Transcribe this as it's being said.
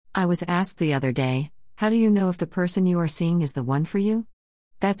I was asked the other day, how do you know if the person you are seeing is the one for you?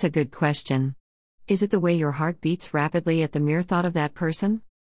 That's a good question. Is it the way your heart beats rapidly at the mere thought of that person?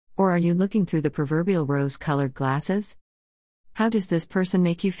 Or are you looking through the proverbial rose-colored glasses? How does this person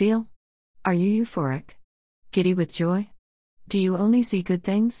make you feel? Are you euphoric? Giddy with joy? Do you only see good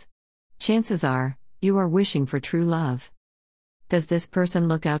things? Chances are, you are wishing for true love. Does this person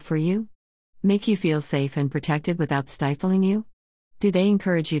look out for you? Make you feel safe and protected without stifling you? Do they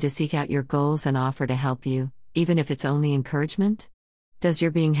encourage you to seek out your goals and offer to help you, even if it's only encouragement? Does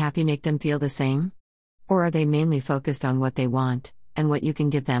your being happy make them feel the same? Or are they mainly focused on what they want, and what you can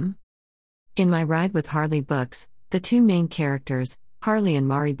give them? In my Ride with Harley books, the two main characters, Harley and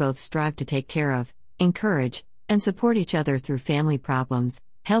Mari, both strive to take care of, encourage, and support each other through family problems,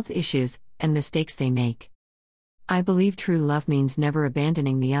 health issues, and mistakes they make. I believe true love means never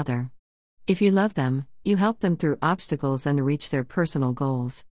abandoning the other. If you love them, you help them through obstacles and to reach their personal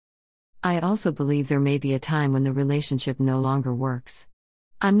goals. I also believe there may be a time when the relationship no longer works.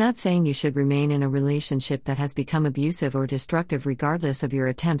 I'm not saying you should remain in a relationship that has become abusive or destructive regardless of your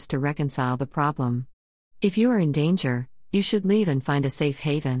attempts to reconcile the problem. If you are in danger, you should leave and find a safe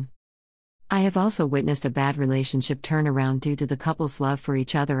haven. I have also witnessed a bad relationship turn around due to the couple's love for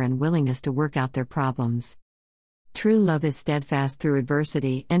each other and willingness to work out their problems. True love is steadfast through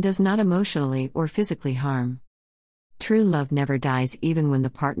adversity and does not emotionally or physically harm. True love never dies even when the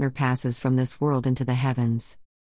partner passes from this world into the heavens.